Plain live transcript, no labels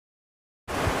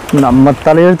நம்ம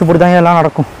தலையெழுத்து படி தாங்க எல்லாம்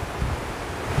நடக்கும்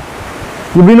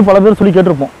இப்படின்னு பல பேர் சொல்லி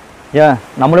கேட்டிருப்போம். ஏன்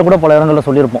நம்மளே கூட பல இடங்களில்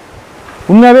சொல்லியிருப்போம்.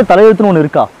 உண்மையாகவே தலையெழுத்துன்னு ஒன்று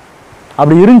இருக்கா?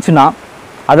 அப்படி இருந்துச்சுன்னா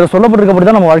அதில் சொல்லப்பட்டிருக்கப்படி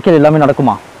தான் நம்ம வாழ்க்கையில் எல்லாமே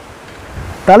நடக்குமா?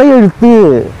 தலையெழுத்து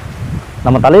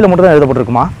நம்ம தலையில் மட்டும் தான்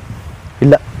எழுதப்பட்டிருக்குமா?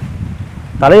 இல்லை.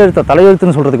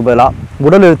 தலையெழுத்துன்னு சொல்கிறதுக்கு பதிலாக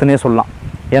உடல் எழுத்துன்னே சொல்லலாம்.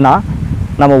 ஏன்னா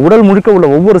நம்ம உடல் முழுக்க உள்ள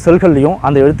ஒவ்வொரு செல்கள்லையும்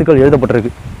அந்த எழுத்துக்கள்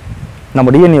எழுதப்பட்டிருக்கு.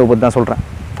 நம்ம டிஎன்ஏவை பற்றி தான் சொல்கிறேன்.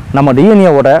 நம்ம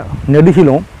டிஎன்ஏவோட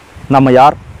நெடுகிலும் நம்ம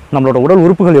யார், நம்மளோட உடல்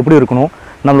உறுப்புகள் எப்படி இருக்கணும்,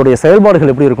 நம்மளுடைய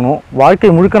செயல்பாடுகள் எப்படி இருக்கணும், வாழ்க்கை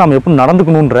முழுக்க நம்ம எப்படி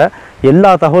நடந்துக்கணுன்ற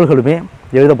எல்லா தகவல்களுமே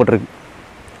எழுதப்பட்டிருக்கு.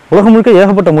 உலகம் முழுக்க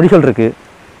ஏகப்பட்ட மொழிகள் இருக்குது.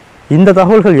 இந்த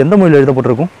தகவல்கள் எந்த மொழியில்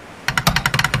எழுதப்பட்டிருக்கும்?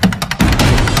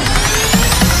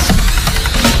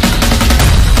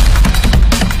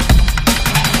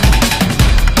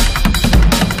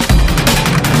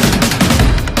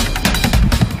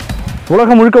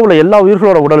 உலகம் முழுக்க உள்ள எல்லா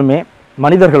உயிர்களோட உடலுமே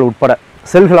மனிதர்கள் உட்பட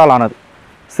செல்களால் ஆனது.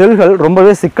 செல்கள்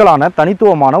ரொம்பவே சிக்கலான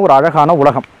தனித்துவமான ஒரு அழகான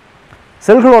உலகம்.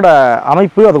 செல்களோட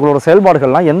அமைப்பு, அதுகளோட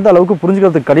செயல்பாடுகள்லாம் எந்த அளவுக்கு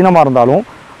புரிஞ்சுக்கிறதுக்கு கடினமாக இருந்தாலும்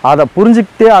அதை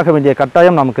புரிஞ்சுக்கிட்டே ஆக வேண்டிய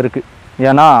கட்டாயம் நமக்கு இருக்குது.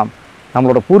 ஏன்னா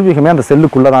நம்மளோட பூர்வீகமே அந்த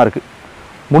செல்லுக்குள்ளே தான் இருக்குது.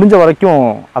 முடிஞ்ச வரைக்கும்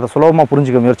அதை சுலபமாக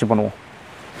புரிஞ்சுக்க முயற்சி பண்ணுவோம்.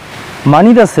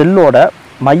 மனித செல்லோட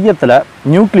மையத்தில்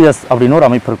நியூக்ளியஸ் அப்படின்னு ஒரு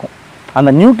அமைப்பு இருக்கும்.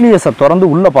 அந்த நியூக்ளியஸை திறந்து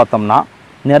உள்ளே பார்த்தோம்னா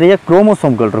நிறைய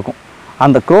குரோமோசோம்கள் இருக்கும்.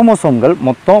 அந்த குரோமோசோம்கள்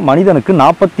மொத்தம் மனிதனுக்கு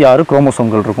 46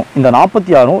 குரோமோசோம்கள் இருக்கும். இந்த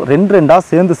 46ம்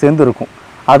 2 சேர்ந்து இருக்கும்.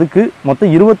 அதுக்கு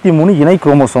மொத்தம் 23 இணை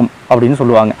குரோமோசோம் அப்படின்னு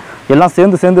சொல்லுவாங்க. எல்லாம்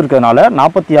சேர்ந்து இருக்கிறதுனால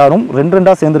 46ம்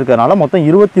 2 சேர்ந்து இருக்கிறதுனால மொத்தம்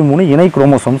 23 இணை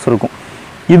குரோமோசோம்ஸ் இருக்கும்.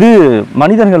 இது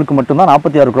மனிதர்களுக்கு மட்டும்தான்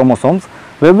 46 குரோமோசோம்ஸ்.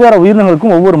 வெவ்வேறு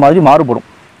உயிரினங்களுக்கும் ஒவ்வொரு மாதிரி மாறுபடும்.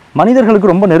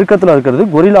 மனிதர்களுக்கு ரொம்ப நெருக்கத்தில் இருக்கிறது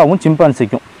கொரில்லாவும்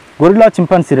சிம்பான்சிக்கும். கொரில்லா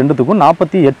சிம்பான்சி ரெண்டுத்துக்கும்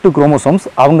 48 குரோமோசோம்ஸ்.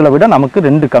 அவங்கள விட நமக்கு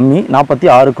 2 கம்மி,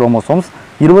 46 குரோமோசோம்ஸ்,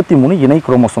 23 இணை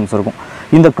குரோமோசோம்ஸ் இருக்கும்.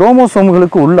 இந்த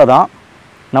குரோமோசோம்களுக்கு உள்ளதான்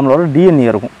நம்மளோட டிஎன்ஏ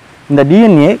இருக்கும். இந்த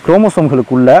டிஎன்ஏ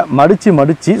குரோமோசோம்களுக்குள்ள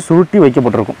மடித்து சுருட்டி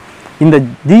வைக்கப்பட்டிருக்கும். இந்த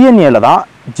டிஎன்ஏல தான்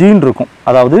ஜீன் இருக்கும்.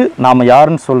 அதாவது நாம்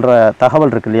யாருன்னு சொல்கிற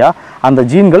தகவல் இருக்கு இல்லையா, அந்த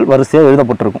ஜீன்கள் வரிசையாக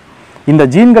எழுதப்பட்டிருக்கும். இந்த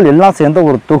ஜீன்கள் எல்லாம் சேர்ந்த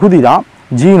ஒரு தொகுதி தான்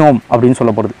ஜீனோம் அப்படின்னு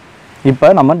சொல்லப்படுது. இப்போ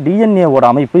நம்ம டிஎன்ஏவோட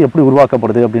அமைப்பு எப்படி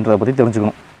உருவாக்கப்படுது அப்படின்றத பற்றி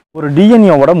தெரிஞ்சுக்கணும். ஒரு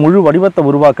டிஎன்ஏவோட முழு வடிவத்தை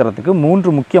உருவாக்குறதுக்கு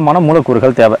 3 முக்கியமான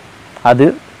மூலக்கூறுகள் தேவை. அது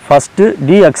ஃபஸ்ட்டு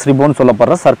டிஆக்சிரிபோன்னு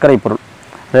சொல்லப்படுற சர்க்கரை பொருள்,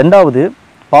 2வது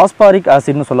பாஸ்பாரிக்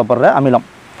ஆசிட்னு சொல்லப்படுற அமிலம்,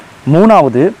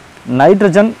 3வது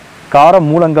நைட்ரஜன் கார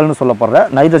மூலங்கள்னு சொல்லப்படுற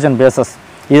நைட்ரஜன் பேசஸ்.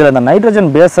 இதில் இந்த நைட்ரஜன்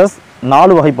பேசஸ்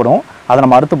 4 வகைப்படும். அதை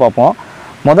நம்ம அடுத்து பார்ப்போம்.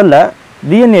 முதல்ல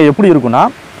டிஎன்ஏ எப்படி இருக்குன்னா,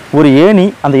 ஒரு ஏணி,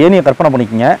 அந்த ஏணியை கற்பனை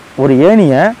பண்ணிக்கோங்க. ஒரு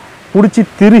ஏணியை பிடிச்சி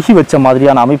திருகி வச்ச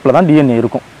மாதிரியான அமைப்பில் தான் டிஎன்ஏ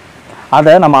இருக்கும்.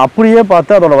 அதை நம்ம அப்படியே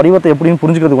பார்த்து அதோட வடிவத்தை எப்படின்னு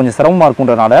புரிஞ்சுக்கிறது கொஞ்சம் சிரமமாக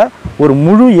இருக்குன்றனால ஒரு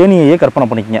முழு ஏணியையே கற்பனை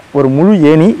பண்ணிக்கங்க. ஒரு முழு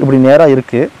ஏணி இப்படி நேராக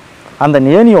இருக்குது. அந்த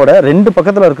ஏணியோட 2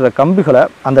 பக்கத்தில் இருக்கிற கம்புகளை,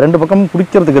 அந்த 2 பக்கமும்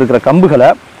பிடிக்கிறதுக்கு இருக்கிற கம்புகளை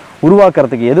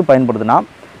உருவாக்குறதுக்கு எது பயன்படுதுன்னா,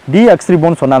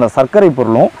 டிஆக்சிரிபோன்னு சொன்ன அந்த சர்க்கரை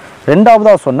பொருளும்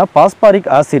 2வதாக சொன்ன பாஸ்பாரிக்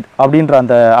ஆசிட் அப்படின்ற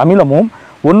அந்த அமிலமும்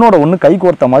ஒன்றோட ஒன்று கை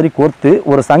கோர்த்த மாதிரி கோர்த்து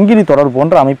ஒரு சங்கிலி தொடர்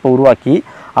போன்ற அமைப்பை உருவாக்கி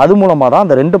அது மூலமாக தான்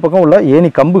அந்த 2 பக்கம் உள்ள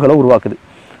ஏணி கம்புகளை உருவாக்குது.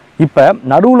 இப்போ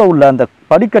நடுவில் உள்ள அந்த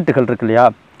படிக்கட்டுகள் இருக்கு இல்லையா,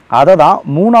 அதை தான்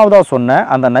 3வதாக சொன்ன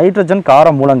அந்த நைட்ரஜன் கார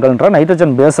மூலங்கள்ன்ற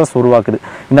நைட்ரஜன் பேசஸ் உருவாக்குது.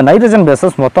 இந்த நைட்ரஜன்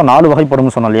பேசஸ் மொத்தம் 4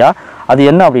 வகைப்படும்னு சொன்னோம் இல்லையா, அது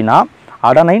என்ன அப்படின்னா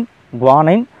அடனைன்,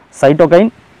 குவானைன்,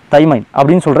 சைட்டோகைன், தைமைன்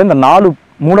அப்படின்னு சொல்கிற இந்த 4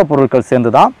 மூலப்பொருட்கள்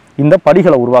சேர்ந்து தான் இந்த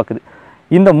படிகளை உருவாக்குது.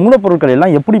 இந்த மூலப்பொருட்கள்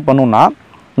எல்லாம் எப்படி பண்ணுன்னா,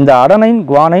 இந்த அடனைன்,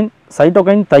 குவானைன்,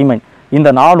 சைட்டோகைன், தைமைன்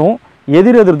இந்த 4ம்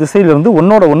எதிரெதிர் திசையிலிருந்து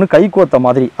ஒன்னோட ஒன்று கை கோத்த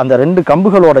மாதிரி, அந்த 2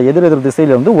 கம்புகளோட எதிரெதிர்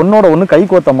திசையிலிருந்து ஒன்னோட ஒன்று கை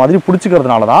கோத்த மாதிரி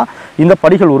பிடிச்சிக்கிறதுனால தான் இந்த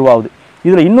படிகள் உருவாகுது.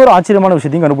 இதில் இன்னொரு ஆச்சரியமான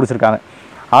விஷயத்தையும் கண்டுபிடிச்சிருக்காங்க.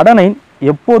 அடனைன்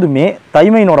எப்போதுமே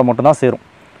தைமைனோட மட்டும்தான் சேரும்,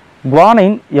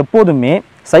 குவானைன் எப்போதுமே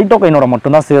சைட்டோகைனோட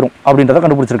மட்டும்தான் சேரும் அப்படின்றத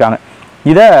கண்டுபிடிச்சிருக்காங்க.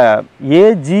 இதை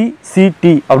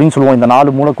ஏஜிசிடி அப்படின்னு சொல்லுவோம். இந்த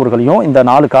 4 மூலக்கூறுகளையும், இந்த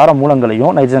 4 கார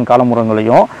மூலங்களையும், நைட்ரஜன் கார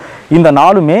மூலங்களையும், இந்த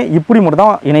 4மே இப்படி மட்டும்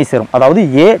தான் இணை சேரும். அதாவது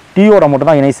ஏ டியோட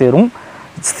மட்டும் தான் இணை சேரும்,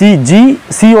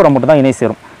 சியோட மட்டும் தான் இணை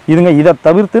சேரும். இதுங்க இதை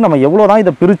தவிர்த்து நம்ம எவ்வளோ தான்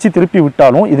இதை பிரித்து திருப்பி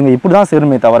விட்டாலும் இதுங்க இப்படி தான்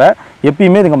சேருமே தவிர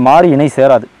எப்பயுமே இதுங்க மாறி இணை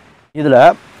சேராது. இதில்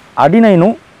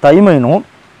அடினைனும் தைமைனும்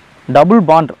டபுள்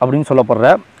பாண்ட் அப்படின்னு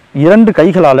சொல்லப்படுற 2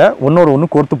 கைகளால் ஒன்னோட ஒன்று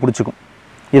கோர்த்து பிடிச்சிக்கும்.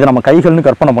 இதை நம்ம கைகள்னு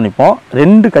கற்பனை பண்ணிப்போம்.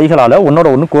 2 கைகளால் ஒன்னோட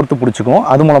ஒன்று கோர்த்து பிடிச்சிக்கும்.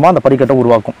 அது மூலமாக அந்த படிக்கட்டை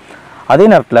உருவாக்கும். அதே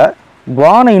நேரத்தில்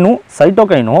குவானைனும்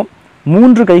சைட்டோகைனும்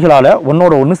 3 கைகளால்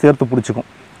ஒன்னோட ஒன்று சேர்த்து பிடிச்சிக்கும்.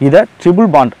 இதை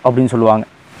ட்ரிபிள் பாண்ட் அப்படின்னு சொல்லுவாங்க.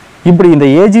 இப்படி இந்த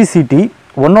ஏஜிசிடி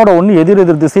ஒன்னோட ஒன்று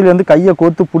எதிரெதிர் திசையிலேருந்து கையை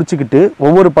கோர்த்து பிடிச்சிக்கிட்டு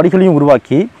ஒவ்வொரு படிகளையும்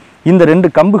உருவாக்கி இந்த 2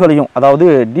 கம்புகளையும், அதாவது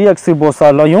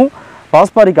டிஆக்சிபோசாலையும்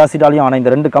பாஸ்பாரிக் ஆசிடாலையும் ஆன இந்த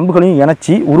 2 கம்புகளையும்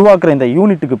இணைச்சி உருவாக்குற இந்த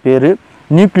யூனிட்டுக்கு பேர்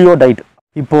நியூக்ளியோடைட்.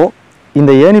 இப்போது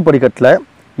இந்த ஏணி படிக்கட்டில்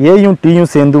ஏயும்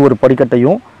டியும் சேர்ந்து ஒரு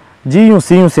படிக்கட்டையும் ஜியும்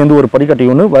சியும் சேர்ந்து ஒரு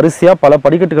படிக்கட்டையும்னு வரிசையாக பல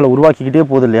படிக்கட்டுகளை உருவாக்கிக்கிட்டே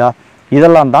போகுது இல்லையா,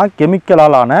 இதெல்லாம் தான்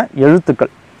கெமிக்கலாலான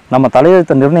எழுத்துக்கள். நம்ம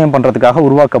தலையெழுத்தை நிர்ணயம் பண்ணுறதுக்காக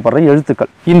உருவாக்கப்படுற எழுத்துக்கள்.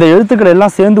 இந்த எழுத்துக்கள்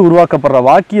எல்லாம் சேர்ந்து உருவாக்கப்படுற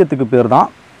வாக்கியத்துக்கு பேர் தான்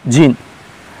ஜீன்.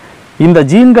 இந்த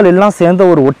ஜீன்கள் எல்லாம் சேர்ந்த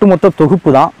ஒரு ஒட்டுமொத்த தொகுப்பு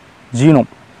தான் ஜீனோம்.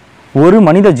 ஒரு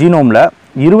மனித ஜீனோமில்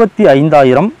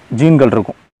 25,000 ஜீன்கள்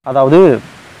இருக்கும், அதாவது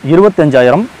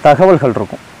 25,000 தகவல்கள்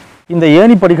இருக்கும். இந்த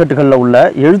ஏணி படிக்கட்டுகளில் உள்ள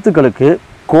எழுத்துக்களுக்கு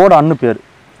கோடான்னு பேர்.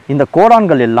 இந்த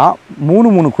கோடான்கள் எல்லாம்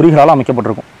 3 குறிகளால்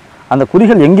அமைக்கப்பட்டிருக்கும். அந்த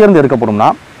குறிகள் எங்கேருந்து எடுக்கப்படும்னா,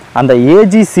 அந்த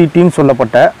ஏஜிசிடின்னு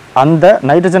சொல்லப்பட்ட அந்த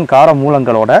நைட்ரஜன் கார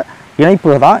மூலங்களோட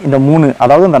இணைப்பு தான் இந்த 3,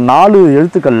 அதாவது இந்த 4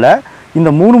 எழுத்துக்களில் இந்த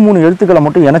 3 எழுத்துக்களை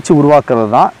மட்டும் இணைச்சி உருவாக்குறது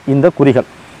தான் இந்த குறிகள்.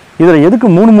 இதில் எதுக்கு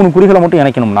 3 குறிகளை மட்டும்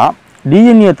இணைக்கணும்னா,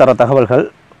 டிஎன்ஏ தர தகவல்கள்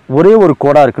ஒரே ஒரு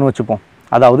கோடாக இருக்குன்னு வச்சுப்போம்,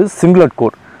 அதாவது சிங்குலட்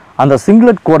கோட். அந்த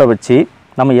சிங்குலட் கோடை வச்சு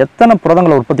நம்ம எத்தனை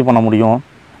புரதங்களை உற்பத்தி பண்ண முடியும்?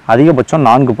 அதிகபட்சம்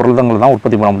 4 புரதங்கள் தான்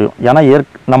உற்பத்தி பண்ண முடியும். ஏன்னா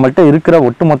நம்மள்கிட்ட இருக்கிற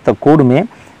ஒட்டுமொத்த கோடுமே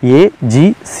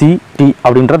ஏஜிசிடி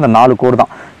அப்படின்ற அந்த 4 கோடு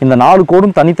தான். இந்த 4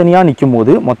 கோடும் தனித்தனியாக நிற்கும்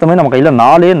போது மொத்தமே நம்ம கையில்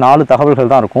 4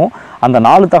 தகவல்கள் தான் இருக்கும். அந்த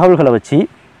 4 தகவல்களை வச்சு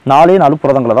 4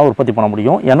 புரதங்களை தான் உற்பத்தி பண்ண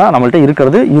முடியும். ஏன்னா நம்மள்கிட்ட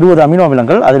இருக்கிறது 20 அமினோ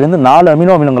அமிலங்கள், அதுலேருந்து 4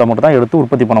 அமினோ அமிலங்களை மட்டும் தான் எடுத்து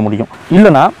உற்பத்தி பண்ண முடியும்.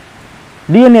 இல்லைனா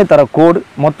டிஎன்ஏ தர கோடு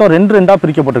மொத்தம் 2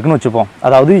 பிரிக்கப்பட்டிருக்குன்னு வச்சுப்போம்,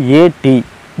 அதாவது ஏடி,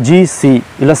 ஜிசி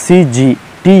இல்லை சிஜி,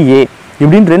 டிஏ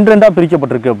இப்படின்னு 2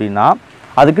 பிரிக்கப்பட்டிருக்கு அப்படின்னா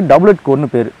அதுக்கு டபுளட் கோடுன்னு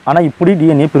பேர். ஆனால் இப்படி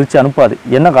டிஎன்ஏ பிரித்து அனுப்பாது.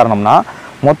 என்ன காரணம்னா,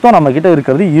 மொத்தம் நம்மக்கிட்ட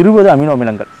இருக்கிறது 20 அமினோ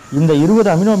அமிலங்கள். இந்த 20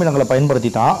 அமினோ அமிலங்களை பயன்படுத்தி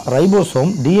தான்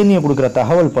ரைபோசோம் டிஎன்ஏ கொடுக்குற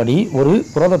தகவல் படி ஒரு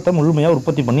புரதத்தை முழுமையாக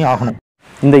உற்பத்தி பண்ணி ஆகணும்.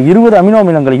 இந்த 20 அமினோ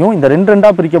அமிலங்களையும் இந்த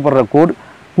 2 பிரிக்கப்படுற கோடு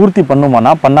பூர்த்தி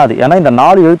பண்ணுமானா பண்ணாது. ஏன்னா இந்த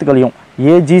 4 எழுத்துக்களையும்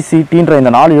ஏஜிசிடின்ற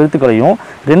இந்த 4 எழுத்துக்களையும்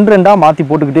 2 மாற்றி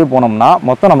போட்டுக்கிட்டே போனோம்னா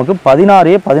மொத்தம் நமக்கு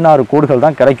 16 கோடுகள்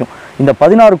தான் கிடைக்கும். இந்த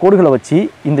 16 கோடுகளை வச்சு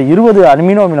இந்த 20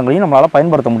 அமினோ அமிலங்களையும் நம்மளால்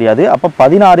பயன்படுத்த முடியாது. அப்போ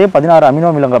 16 அமினோ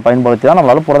அமிலங்களை பயன்படுத்தி தான்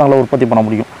நம்மளால் புரதங்களை உற்பத்தி பண்ண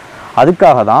முடியும்.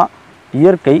 அதுக்காக தான்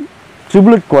இயற்கை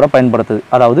ட்ரிப்ளட் கோடை பயன்படுத்துது,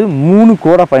 அதாவது 3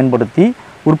 கோடை பயன்படுத்தி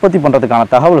உற்பத்தி பண்ணுறதுக்கான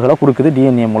தகவல்களை கொடுக்குது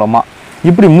டிஎன்ஏ மூலமாக.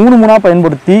 இப்படி 3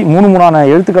 பயன்படுத்தி 3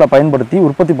 எழுத்துக்களை பயன்படுத்தி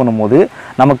உற்பத்தி பண்ணும்போது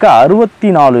நமக்கு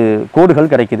 64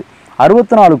 கோடுகள் கிடைக்குது.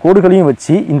 64 கோடுகளையும்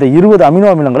வச்சு இந்த 20 அமினோ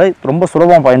அமிலங்களை ரொம்ப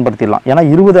சுலபமாக பயன்படுத்திடலாம். ஏன்னா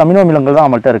 20 அமினோ அமிலங்கள் தான்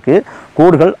நம்மள்கிட்ட இருக்குது,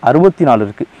 கோடுகள் 64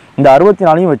 இருக்குது. இந்த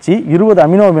 64ஐயும் வச்சு 20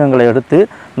 அமினோ அமிலங்களை எடுத்து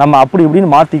நம்ம அப்படி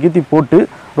இப்படின்னு மாற்றி கீத்தி போட்டு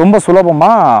ரொம்ப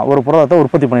சுலபமாக ஒரு புரதத்தை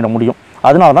உற்பத்தி பண்ணிட முடியும்.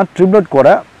 அதனால தான் ட்ரிப்ளட்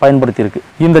கோடை பயன்படுத்தியிருக்கு.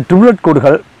 இந்த ட்ரிப்ளட்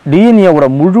கோடுகள் டிஎன்ஏவோட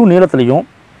முழு நீளத்துலையும்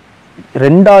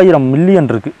 2000 மில்லியன்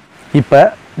இருக்குது. இப்போ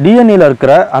டிஎன்ஏல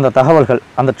இருக்கிற அந்த தகவல்கள்,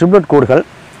 அந்த ட்ரிப்ளட் கோடுகள்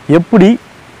எப்படி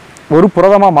ஒரு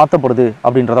புரதமாக மாற்றப்படுது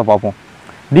அப்படின்றத பார்ப்போம்.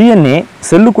 டிஎன்ஏ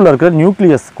செல்லுக்குள்ளே இருக்கிற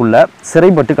நியூக்ளியஸ்க்குள்ளே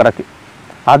சிறைப்பட்டு கிடக்கு.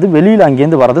 அது வெளியில்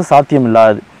அங்கேருந்து வர்றது சாத்தியம்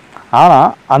இல்லாது. ஆனால்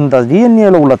அந்த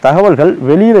டிஎன்ஏல உள்ள தகவல்கள்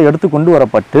வெளியில் எடுத்து கொண்டு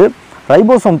வரப்பட்டு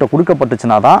ரைபோசோம்கிட்ட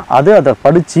கொடுக்கப்பட்டுச்சுன்னா தான் அதை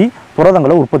படித்து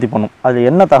புரதங்களை உற்பத்தி பண்ணும். அதில்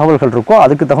என்ன தகவல்கள் இருக்கோ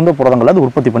அதுக்கு தகுந்த புரதங்களை அது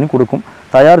உற்பத்தி பண்ணி கொடுக்கும்,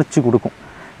 தயாரித்து கொடுக்கும்.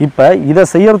 இப்போ இதை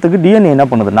செய்யறதுக்கு டிஎன்ஏ என்ன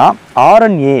பண்ணுதுன்னா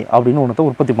ஆர்என்ஏ அப்படின்னு ஒன்றத்தை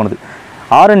உற்பத்தி பண்ணுது.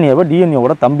 ஆர்என்ஏவை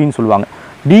டிஎன்ஏவோட தம்பின்னு சொல்லுவாங்க.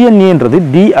 டிஎன்ஏன்றது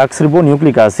deoxyribo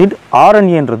nucleic acid,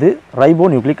 ஆர்என்ஏன்றது ribo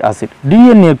nucleic acid.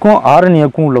 டிஎன்ஏக்கும்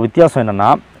ஆர்என்ஏக்கும் உள்ள வித்தியாசம் என்னென்னா,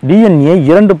 டிஎன்ஏ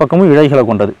 2 பக்கமும் இழைகளை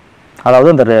கொண்டது,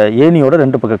 அதாவது அந்த ஏணியோட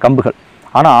 2 பக்க கம்புகள்.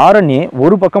 ஆனால் ஆர்என்ஏ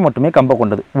ஒரு பக்கம் மட்டுமே கம்பை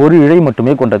கொண்டது, ஒரு இழை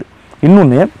மட்டுமே கொண்டது.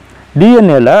 இன்னொன்று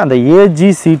டிஎன்ஏல அந்த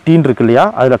ஏஜிசிடின்னு இருக்கு இல்லையா,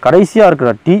 அதில் கடைசியாக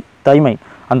இருக்கிற டி தைமைன்,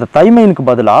 அந்த தைமைனுக்கு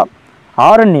பதிலாக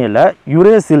ஆர்என்ஏல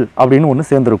யுரேசில் அப்படின்னு ஒன்று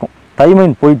சேர்ந்துருக்கும்.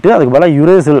 தைமைன் போயிட்டு அதுக்கு பதிலாக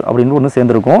யுரேசில் அப்படின்னு ஒன்று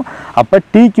சேர்ந்துருக்கும். அப்போ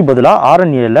டீக்கு பதிலாக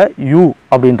ஆர்என்ஏல யூ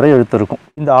அப்படின்ற எழுத்து இருக்கும்.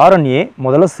 இந்த ஆர்என்ஏ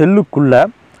முதல்ல செல்லுக்குள்ளே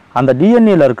அந்த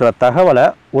டிஎன்ஏல இருக்கிற தகவலை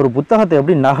ஒரு புத்தகத்தை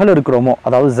எப்படி நகல் எடுக்கிறோமோ,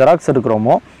 அதாவது ஜெராக்ஸ்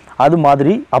எடுக்கிறோமோ, அது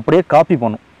மாதிரி அப்படியே காப்பி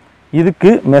பண்ணும். இதுக்கு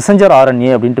மெசஞ்சர்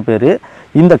ஆர்என்ஏ அப்படின்ட்டு பேர்.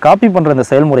 இந்த காப்பி பண்ணுற இந்த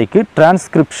செயல்முறைக்கு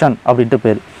டிரான்ஸ்கிரிப்ஷன் அப்படின்ட்டு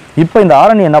பேர். இப்போ இந்த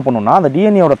ஆர்என்ஏ என்ன பண்ணுன்னா, அந்த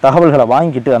டிஎன்ஏவோட தகவல்களை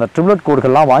வாங்கிக்கிட்டு, அந்த ட்ரிப்ளட்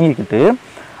கோடுகள்லாம் வாங்கிக்கிட்டு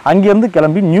அங்கேருந்து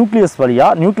கிளம்பி நியூக்ளியஸ்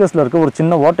வழியாக, நியூக்ளியஸில் இருக்க ஒரு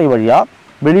சின்ன ஓட்டை வழியாக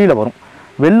வெளியில் வரும்.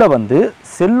 வெளில வந்து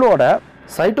செல்லோட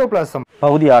சைட்டோபிளாசம்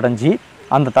பகுதியை அடைஞ்சி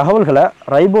அந்த தகவல்களை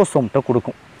ரைபோசோம்கிட்ட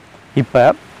கொடுக்கும். இப்போ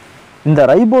இந்த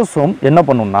ரைபோசோம் என்ன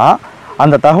பண்ணுன்னா,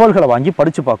 அந்த தகவல்களை வாங்கி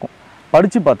படித்து பார்க்கும்.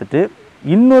 படித்து பார்த்துட்டு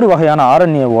இன்னொரு வகையான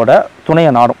ஆர்என்ஏவோட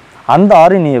துணையை நாடும். அந்த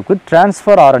ஆர்என்ஏவுக்கு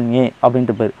டிரான்ஸ்ஃபர் ஆர்என்ஏ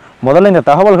அப்படின்ட்டு பேர். முதல்ல இந்த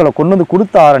தகவல்களை கொண்டு வந்து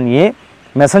கொடுத்த ஆர்என்ஏ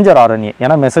மெசஞ்சர் ஆர்என்ஏ,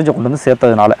 ஏன்னா மெசேஜை கொண்டு வந்து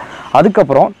சேர்த்ததுனால.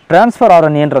 அதுக்கப்புறம் டிரான்ஸ்ஃபர்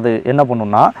ஆர்என்ஏன்றது என்ன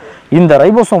பண்ணுன்னா, இந்த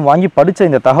ரைபோசோம் வாங்கி படித்த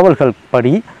இந்த தகவல்கள்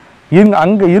படி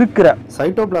அங்கே இருக்கிற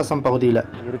சைட்டோபிளாசம் பகுதியில்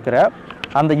இருக்கிற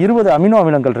அந்த 20 அமினோ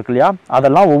அமிலங்கள் இருக்கு இல்லையா,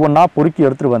 அதெல்லாம் ஒவ்வொன்றா பொறுக்கி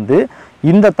எடுத்துகிட்டு வந்து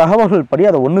இந்த தகவல்கள் படி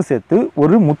அதை ஒன்று சேர்த்து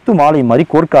ஒரு முத்து மாலை மாதிரி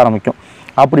கோர்க்க ஆரம்பிக்கும்.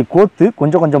 அப்படி கோர்த்து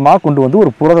கொஞ்சம் கொஞ்சமாக கொண்டு வந்து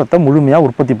ஒரு புரதத்தை முழுமையாக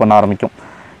உற்பத்தி பண்ண ஆரம்பிக்கும்.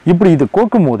 இப்படி இது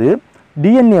கோக்கும் போது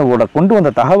டிஎன்ஏவோட கொண்டு வந்த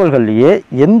தகவல்கள்லேயே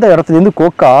எந்த இடத்துலேருந்து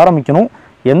கோக்க ஆரம்பிக்கணும்,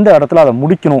 எந்த இடத்துல அதை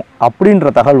முடிக்கணும் அப்படின்ற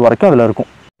தகவல் வரைக்கும் அதில் இருக்கும்.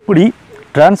 இப்படி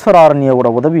டிரான்ஸ்ஃபர் ஆர்என்ஏவோட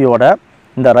உதவியோட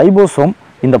இந்த ரைபோசோம்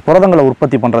இந்த புரதங்களை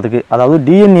உற்பத்தி பண்ணுறதுக்கு, அதாவது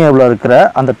டிஎன்ஏவில் இருக்கிற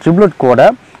அந்த ட்ரிப்ளெட் கோடை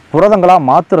புரதங்களாக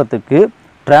மாற்றுறதுக்கு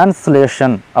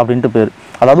டிரான்ஸ்லேஷன் அப்படின்ட்டு பேர்.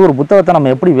 அதாவது ஒரு புத்தகத்தை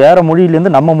நம்ம எப்படி வேறு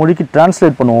மொழியிலேருந்து நம்ம மொழிக்கு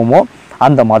டிரான்ஸ்லேட் பண்ணுவோமோ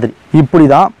அந்த மாதிரி இப்படி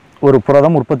தான் ஒரு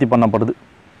புரதம் உற்பத்தி பண்ணப்படுது.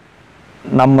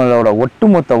 நம்மளோட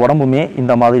ஒட்டுமொத்த உடம்புமே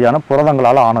இந்த மாதிரியான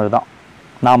புரதங்களால் ஆனது தான்.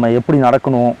 நாம் எப்படி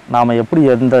நடக்கணும், நாம் எப்படி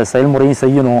எந்த செயல்முறையும்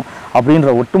செய்யணும் அப்படின்ற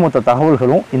ஒட்டுமொத்த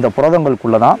தகவல்களும் இந்த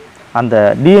புரதங்களுக்குள்ளே தான், அந்த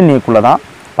டிஎன்ஏக்குள்ளே தான்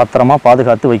பத்திரமாக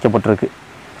பாதுகாத்து வைக்கப்பட்டிருக்கு.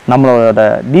 நம்மளோட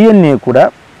டிஎன்ஏ கூட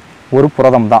ஒரு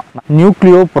புரதம் தான்.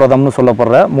 நியூக்ளியோ புரதம்னு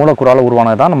சொல்லப்படுற மூலக்கூறால்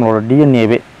உருவானது தான் நம்மளோட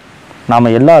டிஎன்ஏவே.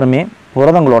 நாம் எல்லாருமே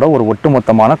புரதங்களோட ஒரு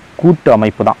ஒட்டுமொத்தமான கூட்டு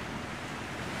அமைப்பு தான்.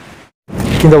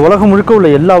 இந்த உலகம் முழுக்க உள்ள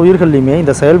எல்லா உயிர்கள்லையுமே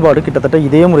இந்த செயல்பாடு கிட்டத்தட்ட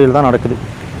இதே முறையில் தான் நடக்குது.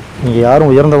 நீங்கள்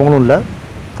யாரும் உயர்ந்தவங்களும் இல்லை,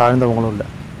 தாழ்ந்தவங்களும் இல்லை.